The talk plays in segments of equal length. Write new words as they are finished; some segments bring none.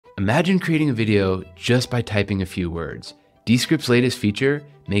Imagine creating a video just by typing a few words. Descript's latest feature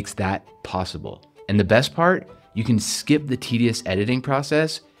makes that possible. And the best part, you can skip the tedious editing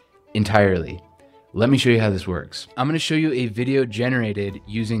process entirely. Let me show you how this works. I'm gonna show you a video generated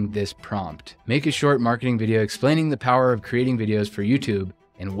using this prompt. Make a short marketing video explaining the power of creating videos for YouTube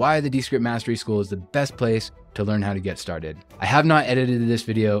and why the Descript Mastery School is the best place to learn how to get started. I have not edited this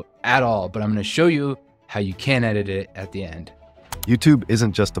video at all, but I'm gonna show you how you can edit it at the end. YouTube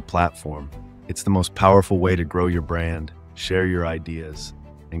isn't just a platform. It's the most powerful way to grow your brand, share your ideas,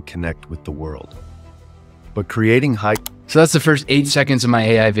 and connect with the world. But creating So that's the first 8 seconds of my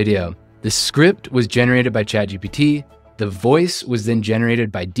AI video. The script was generated by ChatGPT. The voice was then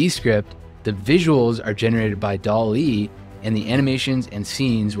generated by Descript. The visuals are generated by DALL-E, and the animations and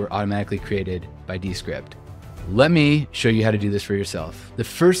scenes were automatically created by Descript. Let me show you how to do this for yourself. The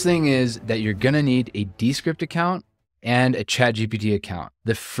first thing is that you're gonna need a Descript account and a ChatGPT account.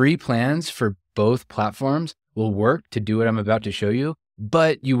 The free plans for both platforms will work to do what I'm about to show you,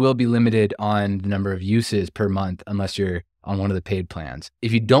 but you will be limited on the number of uses per month unless you're on one of the paid plans.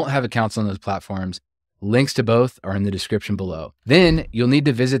 If you don't have accounts on those platforms, links to both are in the description below. Then you'll need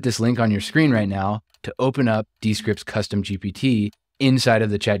to visit this link on your screen right now to open up Descript's custom GPT inside of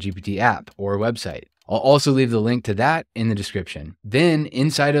the ChatGPT app or website. I'll also leave the link to that in the description. Then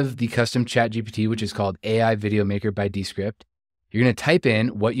inside of the custom ChatGPT, which is called AI Video Maker by Descript, you're gonna type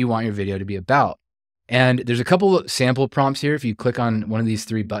in what you want your video to be about. And there's a couple of sample prompts here. If you click on one of these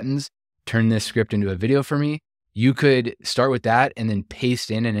 3 buttons, turn this script into a video for me, you could start with that and then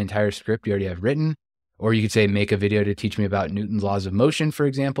paste in an entire script you already have written. Or you could say, make a video to teach me about Newton's laws of motion, for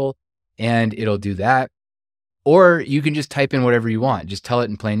example, and it'll do that. Or you can just type in whatever you want. Just tell it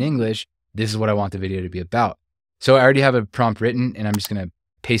in plain English, this is what I want the video to be about. So I already have a prompt written and I'm just gonna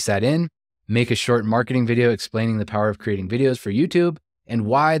paste that in, make a short marketing video explaining the power of creating videos for YouTube and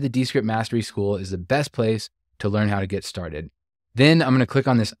why the Descript Mastery School is the best place to learn how to get started. Then I'm gonna click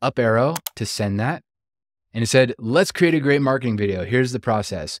on this up arrow to send that. And it said, let's create a great marketing video. Here's the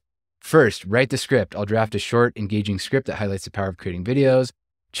process. First, write the script. I'll draft a short, engaging script that highlights the power of creating videos,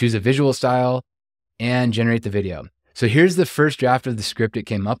 choose a visual style, and generate the video. So here's the first draft of the script it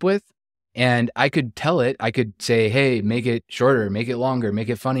came up with. And I could tell it, I could say, hey, make it shorter, make it longer, make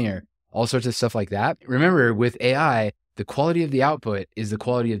it funnier, all sorts of stuff like that. Remember, with AI, the quality of the output is the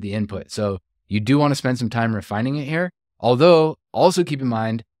quality of the input. So you do want to spend some time refining it here. Although, also keep in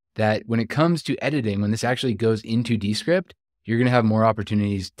mind that when it comes to editing, when this actually goes into Descript, you're going to have more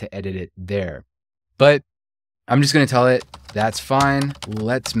opportunities to edit it there. But I'm just going to tell it, that's fine,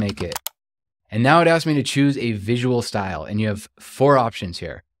 let's make it. And now it asks me to choose a visual style, and you have 4 options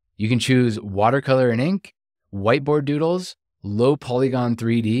here. You can choose watercolor and ink, whiteboard doodles, low polygon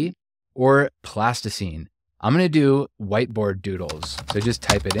 3D, or plasticine. I'm going to do whiteboard doodles. So just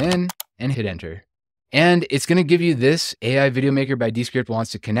type it in and hit enter. And it's going to give you this AI Video Maker by Descript wants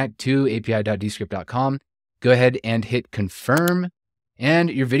to connect to api.descript.com. Go ahead and hit confirm,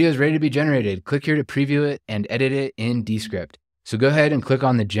 and your video is ready to be generated. Click here to preview it and edit it in Descript. So go ahead and click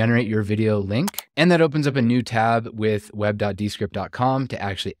on the generate your video link, and that opens up a new tab with web.descript.com to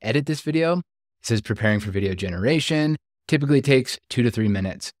actually edit this video. It says preparing for video generation, typically takes 2 to 3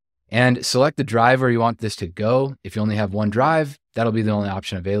 minutes. And select the drive where you want this to go. If you only have one drive, that'll be the only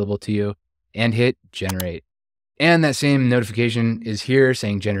option available to you, and hit generate. And that same notification is here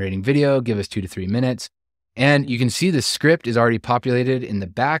saying generating video, give us 2 to 3 minutes. And you can see the script is already populated in the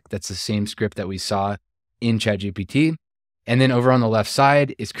back. That's the same script that we saw in ChatGPT. And then over on the left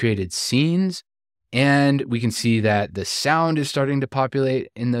side is created scenes. And we can see that the sound is starting to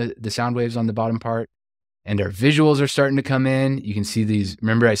populate in the sound waves on the bottom part. And our visuals are starting to come in. You can see these,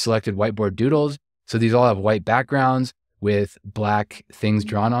 remember I selected whiteboard doodles. So these all have white backgrounds with black things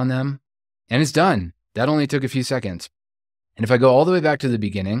drawn on them. And it's done. That only took a few seconds. And if I go all the way back to the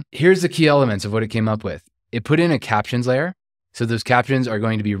beginning, here's the key elements of what it came up with. It put in a captions layer. So those captions are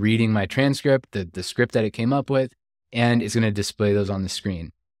going to be reading my transcript, the script that it came up with, and it's going to display those on the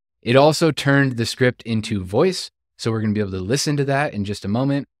screen. It also turned the script into voice. So we're going to be able to listen to that in just a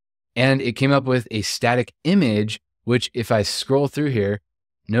moment. And it came up with a static image, which if I scroll through here,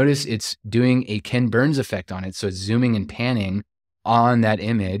 notice it's doing a Ken Burns effect on it. So it's zooming and panning on that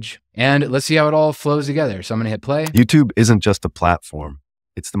image. And let's see how it all flows together. So I'm going to hit play. YouTube isn't just a platform.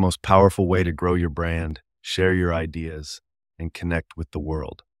 It's the most powerful way to grow your brand, share your ideas, and connect with the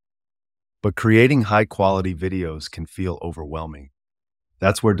world. But creating high-quality videos can feel overwhelming.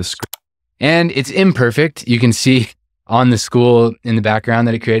 That's where Descript. And it's imperfect. You can see on the school in the background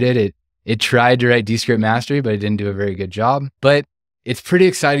that it created, it tried to write Descript Mastery, but it didn't do a very good job. But it's pretty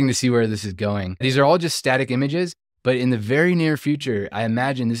exciting to see where this is going. These are all just static images. But in the very near future, I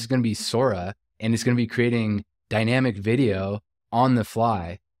imagine this is going to be Sora, and it's going to be creating dynamic video on the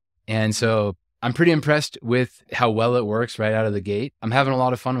fly. And so I'm pretty impressed with how well it works right out of the gate. I'm having a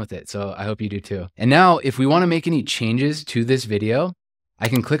lot of fun with it, so I hope you do too. And now if we want to make any changes to this video, I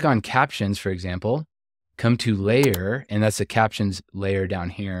can click on captions, for example, come to layer, and that's the captions layer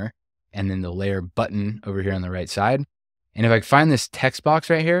down here, and then the layer button over here on the right side. And if I find this text box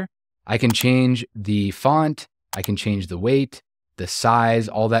right here, I can change the font, I can change the weight, the size,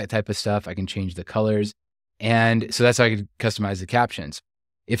 all that type of stuff. I can change the colors. And so that's how I could customize the captions.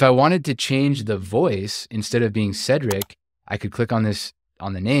 If I wanted to change the voice, instead of being Cedric, I could click on this,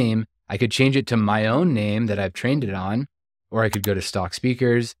 on the name. I could change it to my own name that I've trained it on, or I could go to stock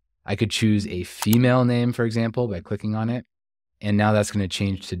speakers. I could choose a female name, for example, by clicking on it. And now that's going to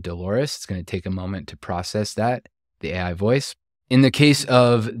change to Dolores. It's going to take a moment to process that, the AI voice. In the case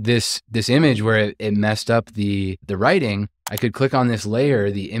of this image where it messed up the writing, I could click on this layer,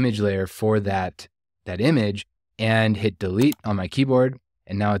 the image layer for that image, and hit delete on my keyboard.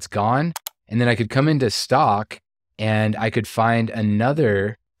 And now it's gone. And then I could come into stock and I could find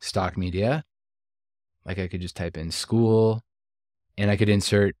another stock media. Like I could just type in school and I could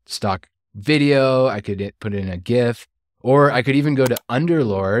insert stock video. I could put in a GIF, or I could even go to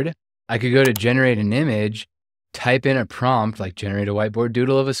Underlord. I could go to generate an image, type in a prompt like generate a whiteboard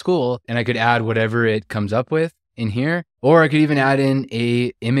doodle of a school, and I could add whatever it comes up with in here. Or I could even add in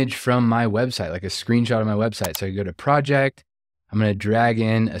a image from my website, like a screenshot of my website. So I go to project, I'm going to drag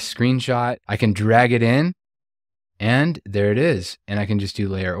in a screenshot. I can drag it in and there it is. And I can just do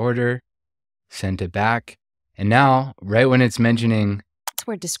layer order, send it back. And now, right when it's mentioning, that's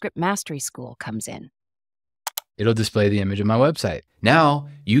where Descript Mastery School comes in. It'll display the image of my website. Now,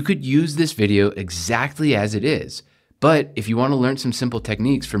 you could use this video exactly as it is. But if you want to learn some simple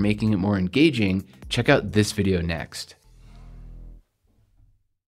techniques for making it more engaging, check out this video next.